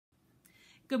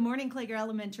Good morning, Klager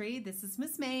Elementary. This is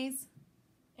Miss Mays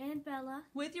and Bella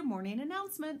with your morning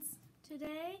announcements.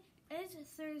 Today is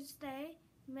Thursday,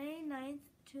 May 9th,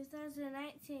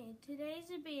 2019.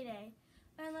 Today's a B-Day.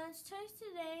 Our lunch choice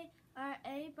today are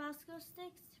A, Bosco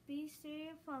sticks, B,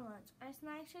 cereal for lunch. Our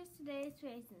snack choice today is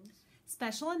raisins.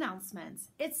 Special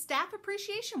announcements. It's Staff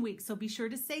Appreciation Week, so be sure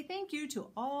to say thank you to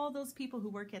all those people who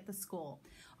work at the school.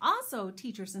 Also,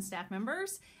 teachers and staff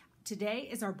members, today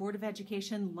is our Board of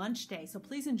Education lunch day, so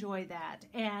please enjoy that.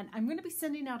 And I'm going to be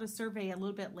sending out a survey a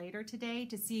little bit later today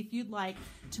to see if you'd like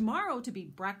tomorrow to be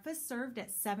breakfast served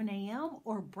at 7 a.m.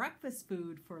 or breakfast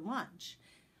food for lunch.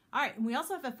 All right, and we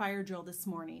also have a fire drill this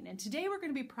morning, and today we're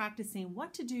going to be practicing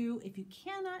what to do if you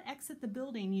cannot exit the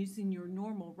building using your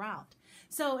normal route.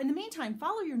 So in the meantime,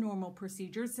 follow your normal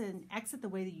procedures and exit the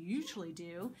way that you usually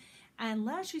do,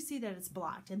 unless you see that it's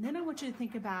blocked. And then I want you to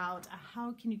think about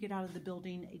how can you get out of the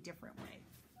building a different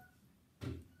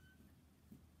way.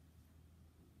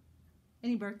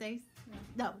 Any birthdays?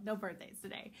 No birthdays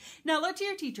today. Now look to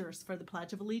your teachers for the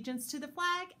Pledge of Allegiance to the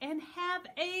flag and have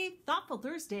a thoughtful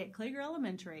Thursday at Klager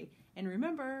Elementary. And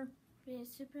remember, be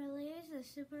super leaders and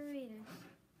super readers.